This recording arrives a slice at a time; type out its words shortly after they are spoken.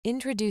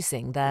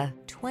Introducing the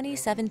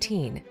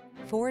 2017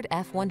 Ford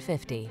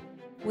F-150.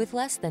 With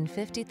less than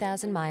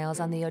 50,000 miles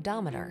on the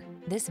odometer,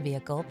 this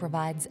vehicle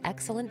provides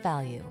excellent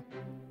value.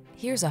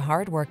 Here's a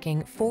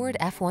hard-working Ford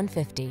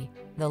F-150,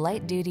 the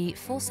light-duty,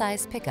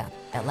 full-size pickup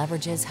that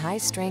leverages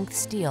high-strength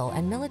steel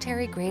and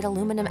military-grade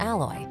aluminum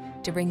alloy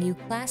to bring you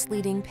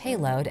class-leading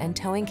payload and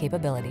towing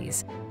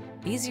capabilities.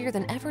 Easier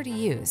than ever to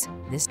use,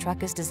 this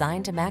truck is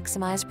designed to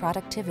maximize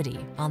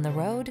productivity on the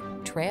road,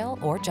 trail,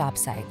 or job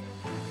site.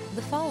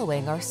 The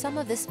following are some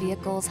of this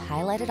vehicle's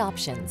highlighted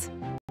options: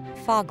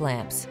 fog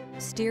lamps,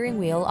 steering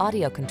wheel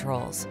audio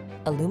controls,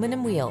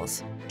 aluminum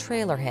wheels,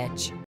 trailer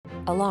hitch,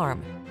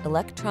 alarm,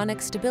 electronic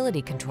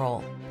stability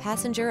control,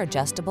 passenger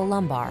adjustable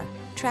lumbar,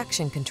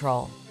 traction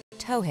control,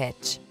 tow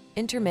hitch,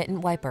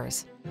 intermittent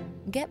wipers.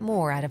 Get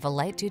more out of a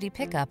light-duty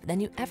pickup than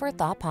you ever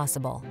thought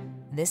possible.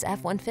 This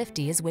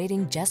F-150 is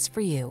waiting just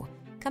for you.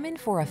 Come in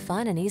for a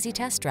fun and easy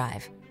test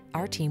drive.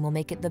 Our team will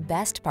make it the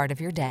best part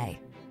of your day.